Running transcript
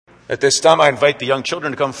At this time, I invite the young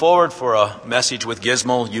children to come forward for a message with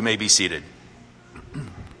Gizmo. You may be seated.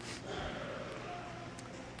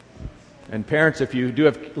 And parents, if you do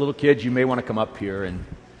have little kids, you may want to come up here and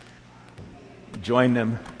join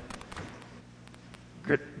them.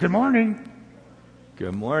 Good morning.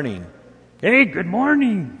 Good morning. Hey, good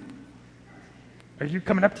morning. Are you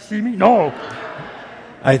coming up to see me? No.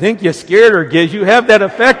 I think you scared her, Giz. You have that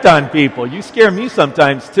effect on people. You scare me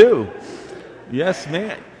sometimes, too. Yes,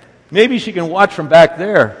 ma'am. Maybe she can watch from back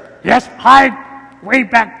there. Yes, hi, way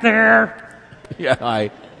back there. Yeah,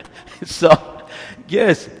 hi. So,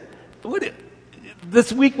 Giz,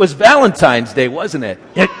 this week was Valentine's Day, wasn't it?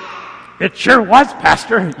 It sure was,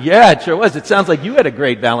 Pastor. Yeah, it sure was. It sounds like you had a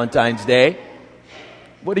great Valentine's Day.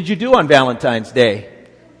 What did you do on Valentine's Day?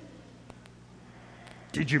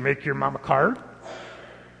 Did you make your mom a card?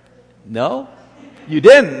 No? You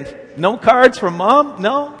didn't? No cards from Mom?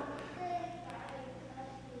 No?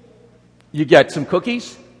 You got some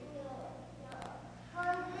cookies?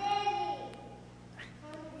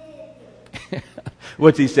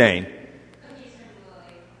 What's he saying?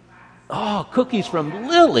 Oh, cookies from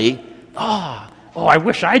Lily. Oh, I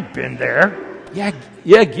wish I'd been there. Yeah.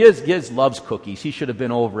 Giz loves cookies. He should have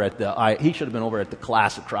been over at the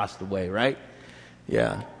class across the way, right?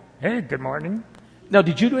 Yeah. Hey, good morning. Now,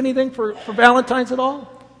 did you do anything for Valentine's at all?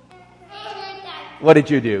 What did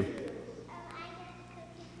you do?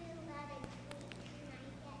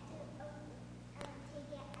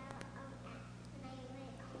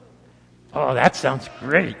 Oh, that sounds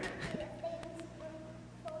great.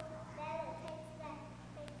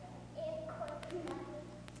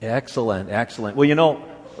 Excellent. Well,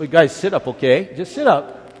 you guys sit up, okay? Just sit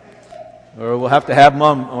up. Or we'll have to have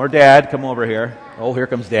Mom or Dad come over here. Oh, here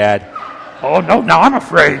comes Dad. Oh, no, now I'm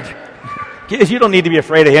afraid. You don't need to be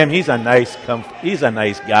afraid of him. He's a nice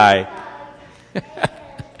guy.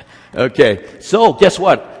 Okay, so guess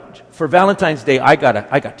what? For Valentine's Day, I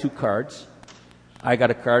got 2 cards. I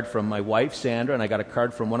got a card from my wife, Sandra, and I got a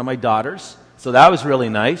card from one of my daughters. So that was really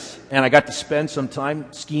nice. And I got to spend some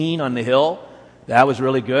time skiing on the hill. That was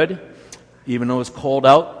really good, even though it was cold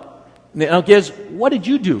out. Now, Giz, what did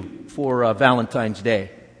you do for Valentine's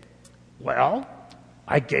Day? Well,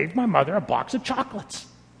 I gave my mother a box of chocolates.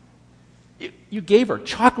 You gave her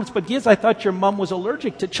chocolates, but Giz, I thought your mom was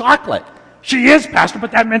allergic to chocolate. She is, Pastor,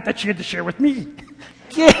 but that meant that she had to share with me.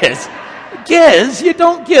 Giz, you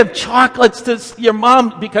don't give chocolates to your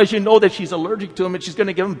mom because you know that she's allergic to them and she's going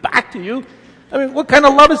to give them back to you. I mean, what kind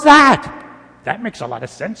of love is that? That makes a lot of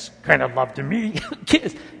sense, kind of love to me.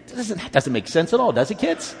 Kids, that doesn't make sense at all, does it,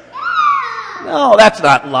 kids? No, that's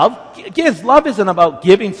not love. Kids, love isn't about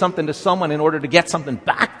giving something to someone in order to get something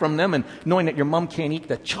back from them and knowing that your mom can't eat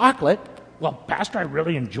the chocolate. Well, Pastor, I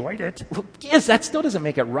really enjoyed it. Well, kids, that still doesn't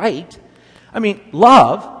make it right. I mean,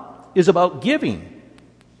 love is about giving.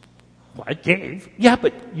 Well, I gave. Yeah,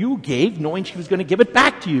 but you gave knowing she was going to give it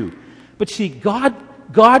back to you. But see,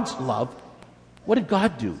 God's love, what did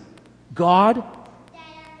God do?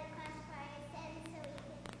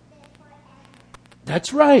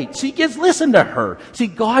 That's right. See, kids, listen to her. See,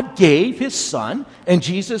 God gave His Son, and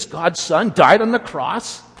Jesus, God's Son, died on the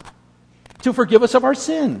cross to forgive us of our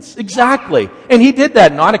sins. Exactly. And He did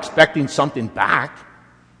that not expecting something back.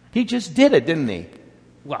 He just did it, didn't He?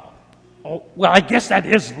 Well, I guess that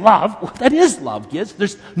is love. Well, that is love, kids.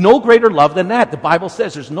 There's no greater love than that. The Bible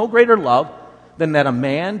says there's no greater love than that a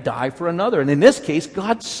man die for another. And in this case,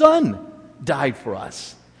 God's Son died for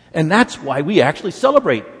us. And that's why we actually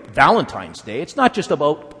celebrate Valentine's Day. It's not just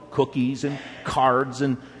about cookies and cards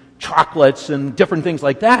and chocolates and different things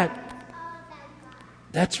like that.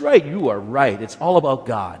 That's right. You are right. It's all about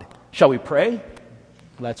God. Shall we pray?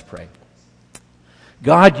 Let's pray.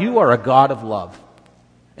 God, you are a God of love.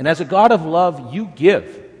 And as a God of love, you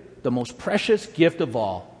give the most precious gift of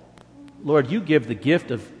all. Lord, you give the gift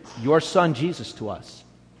of your Son, Jesus, to us.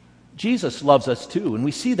 Jesus loves us too, and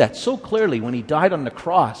we see that so clearly when He died on the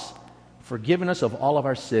cross, forgiving us of all of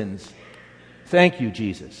our sins. Thank you,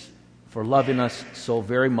 Jesus, for loving us so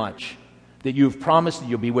very much, that you've promised that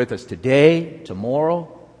you'll be with us today,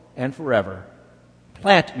 tomorrow, and forever.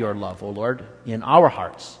 Plant your love, O Lord, in our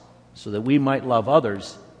hearts, so that we might love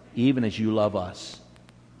others even as you love us.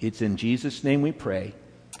 It's in Jesus' name we pray.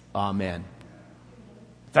 Amen.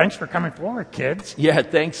 Thanks for coming forward, kids. Yeah,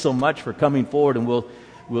 thanks so much for coming forward, and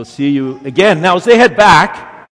we'll see you again. Now, as they head back,